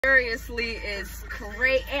Luxuriously is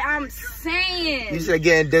crazy. I'm saying. You said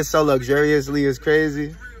getting this so luxuriously is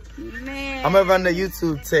crazy. Man. I'm gonna run the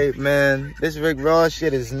YouTube tape, man. This Rick Ross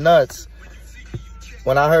shit is nuts.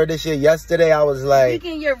 When I heard this shit yesterday, I was like...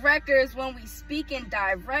 Speaking your records when we speaking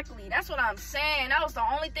directly. That's what I'm saying. That was the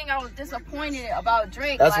only thing I was disappointed about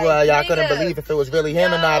Drake. That's like, why y'all couldn't believe if it was really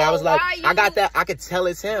him or not. I was like, I got that. I could tell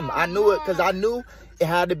it's him. I knew it because I knew it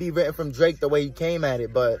had to be written from Drake the way he came at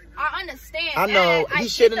it. But I understand. I know. He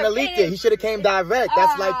shouldn't have leaked it. He should have came direct.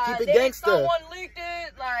 That's like, keep it gangster. Someone leaked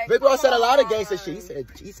it. Like, Rick Ross said a lot of gangster shit.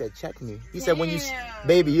 He said, check me. He said, when you,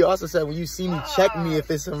 baby, he also said, when you see me, check me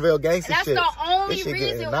if it's some real gangster shit. That's the only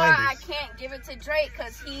reason why I can't give it to Drake,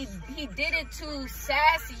 because he did it too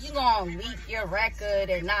sassy. You gonna leak your record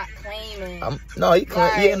and not claim it. No, he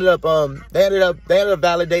ended up, they ended up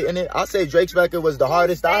validating it. I'll say Drake's record was the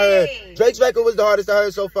hardest I heard. Drake's record was the hardest I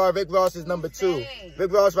heard so far. Rick Ross is number 2.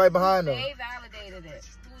 Rick Ross right behind him. They validated it.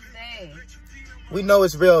 Who's they? We know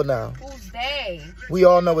it's real now. Who's they? We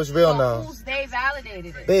all know it's real now. Who's they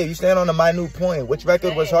validated it? Babe, you stand on a minute point. Which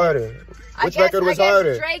record was harder? Which record was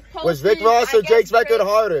harder? Was Rick Ross or Drake's record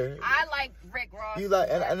harder? I like Rick Ross. You like,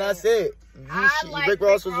 and that's it. Rick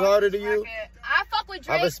Ross was harder to you? I fuck with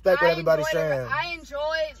Drake. I respect what everybody's saying. I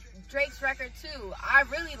enjoy Drake's record too. I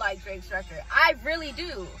really like Drake's record. I really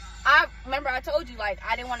do. I remember I told you, like,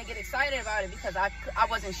 I didn't want to get excited about it because I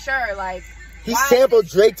wasn't sure, like, he sampled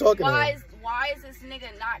Drake talking to him. Why is this nigga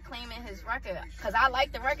not claiming his record? Because I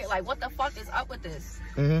like the record. Like, what the fuck is up with this?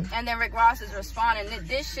 And then Rick Ross is responding.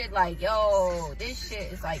 This shit, like, yo, this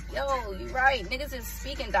shit is like, yo, you right. Niggas is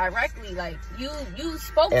speaking directly. Like, you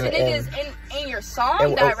spoke to niggas in your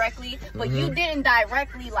song directly, but you didn't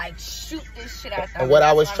directly, like, shoot this shit at them. And what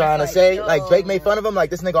I was trying to say, like, Drake made fun of him. Like,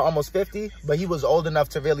 this nigga almost 50, but he was old enough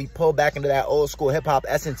to really pull back into that old school hip-hop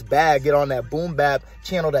essence bag, get on that boom bap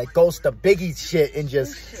channel, that Ghost of Biggie shit, and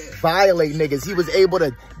just violate niggas. He was able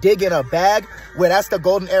to dig in a bag where that's the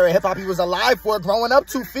golden era of hip-hop he was alive for, growing up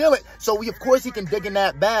to feel it. So of course he can dig in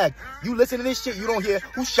that bag. You listen to this shit, you don't hear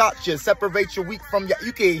who shot you, separate your weak from your,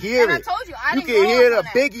 you can hear it. I told you, I you can hear the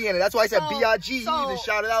Biggie in it. That's why I said B.I.G. He even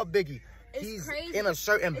shouted out Biggie. He's crazy. In a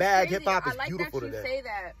certain bag. Hip-hop is like beautiful that you today. Say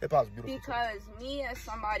that hip-hop's beautiful because me, as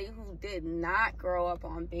somebody who did not grow up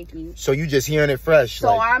on Biggie, so you just hearing it fresh.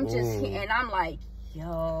 So like, I'm just and I'm like,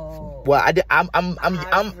 yo. Well,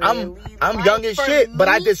 I'm young as shit, but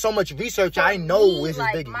I did so much research. I know this is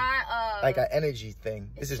Biggie. Like an energy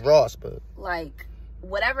thing. This is Ross, but like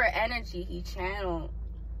whatever energy he channeled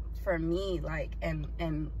for me, like and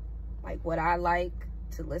like what I like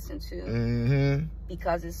to listen to,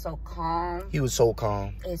 because it's so calm. He was so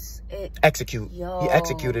calm. He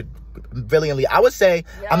executed brilliantly. I would say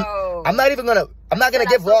I'm not gonna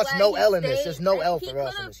give Ross no L in this. There's no L for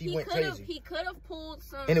Ross in this. He went crazy. He could have pulled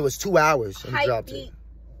some, and it was 2 hours and he dropped it.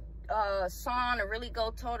 Song to really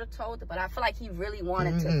go toe to toe, but I feel like he really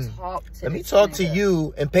wanted to talk to. Let me talk to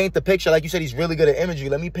you and paint the picture. Like you said, he's really good at imagery.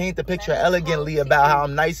 Let me paint the picture elegantly about how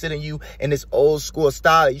I'm nicer than you in this old school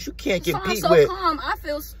style you can't compete with. Calm. I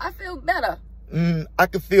feel better. I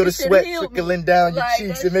can feel the sweat trickling down your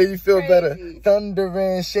cheeks. It made me feel better.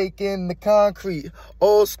 Thundering, shaking the concrete.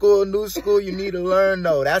 Old school, new school. You need to learn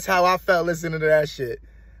though. That's how I felt listening to that shit.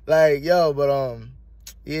 Like yo, but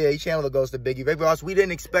yeah, he channeled the Ghost of Biggie. Rick Ross, we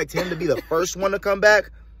didn't expect him to be the first one to come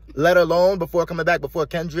back, let alone before coming back, before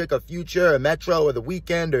Kendrick or Future or Metro or The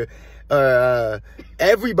Weeknd or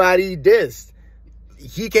everybody dissed.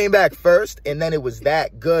 He came back first, and then it was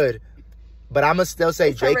that good. But I'm going to still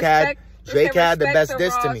say Drake had the best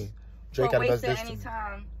diss to me. Drake had the best diss to me.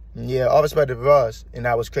 Yeah, all respect to Ross, and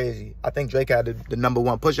that was crazy. I think Drake had the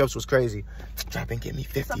 #1 push-ups was crazy. Drop and give me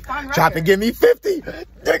 50. Drop and give me 50, nigga.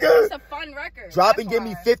 It's a fun record. Drop and give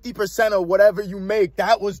me 50% of whatever you make.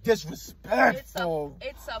 That was disrespectful.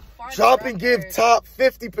 It's a fun Drop and give top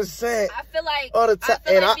 50%. I feel like all the time,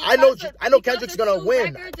 and I know Kendrick's gonna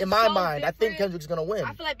win. In my mind, I think Kendrick's gonna win.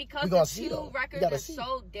 I feel like because the two records are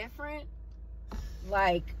so different.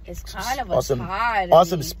 Like, it's kind of a tie. On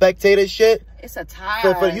some spectator shit. It's a tie.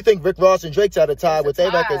 So you think Rick Ross and Drake's had a tie with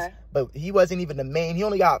their records, but he wasn't even the main. He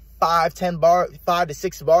only got 5 to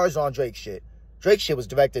 6 bars on Drake shit. Drake shit was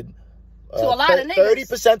directed to a lot of niggas.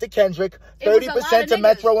 30% to Kendrick, 30% to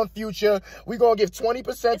Metro and Future. We gonna give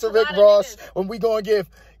 20% to Rick Ross, when we gonna give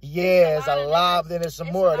Yeah, there's a lot. Then there's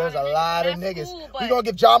some more. There's a lot of niggas. Cool, we gonna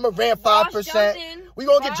give John Morant 5%. We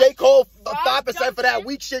gonna give J. Cole 5% for that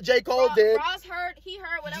weak shit J. Cole did. Ross heard. He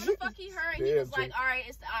heard whatever the fuck he heard. He was like, all right,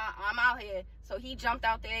 I'm out here. So he jumped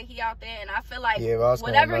out there. He out there, and I feel like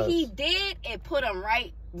whatever he did, it put him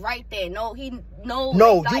right there. No, you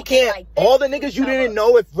can't. Like all the niggas you didn't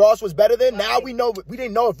know if Ross was better than. Right. Now we know. We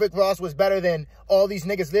didn't know if Rick Ross was better than all these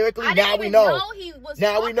niggas lyrically. Now we know.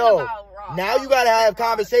 Now we know. Now you gotta have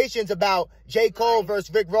conversations about J. Cole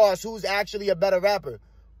versus Rick Ross. Who's actually a better rapper?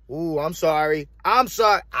 Ooh, I'm sorry. I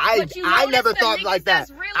never thought like that.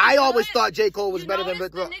 Really I always thought J. Cole was better than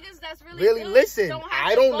Rick Ross. Really listen.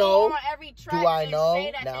 I don't know. Do I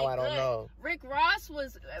know? Now I don't know. Rick Ross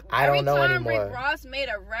was. I don't know anymore. Rick Ross made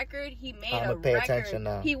a record. He made a record. Pay attention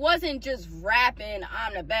now. He wasn't just rapping,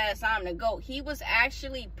 I'm the best, I'm the GOAT. He was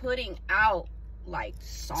actually putting out like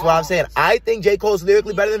songs. That's what I'm saying. I think J. Cole's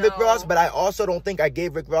lyrically better than Rick Ross, but I also don't think I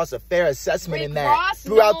gave Rick Ross a fair assessment in that.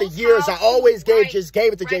 Throughout the years, I always gave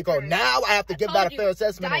it to J. Cole. Now I have to give that a fair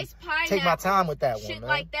assessment and take my time with that one. Shit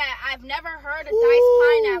like that. I've never heard of Diced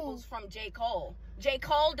Pineapples from J. Cole. J.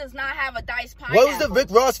 Cole does not have a Diced Pineapple. What was the Rick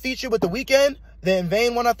Ross feature with The Weeknd? The In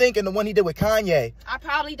Vain one, I think, and the one he did with Kanye. I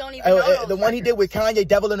probably don't even know the one he did with Kanye,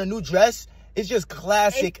 Devil in a New Dress. It's just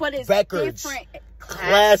classic records.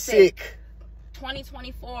 Classic.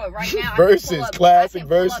 2024 right now. Classic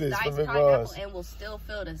verses from Rick Ross, and we'll still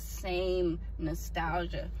feel the same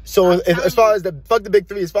nostalgia. So as far as fuck the big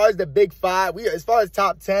three, as far as the big five, as far as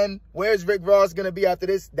top 10, where's Rick Ross gonna be after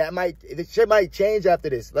this? This shit might change after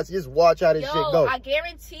this. Let's just watch how this shit go. I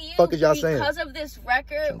guarantee you, fuck is y'all saying? Because of this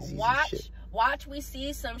record, watch we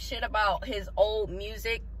see some shit about his old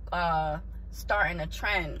music starting a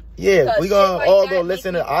trend. Yeah, we gonna all go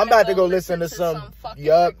listen to. I'm about to go listen to some.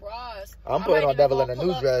 Yup. I'm putting on Devil in a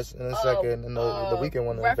New Dress in a second, and the Weeknd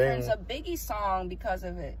one. Reference a Biggie song because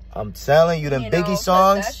of it. I'm telling you, them Biggie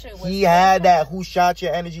songs. He had that "Who Shot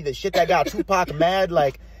Your Energy," the shit that got Tupac mad.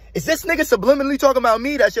 Like, is this nigga subliminally talking about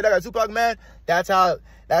me? That shit that got Tupac mad. That's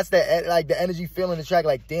the energy feeling the track.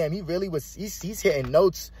 Like, damn, he really was. He's hitting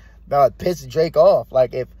notes that piss Drake off.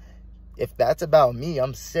 Like, if that's about me,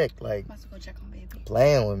 I'm sick. Like, let's go check on baby.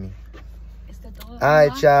 Playing with me. It's the door. All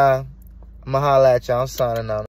right, y'all. I'ma holla at y'all. I'm signing out.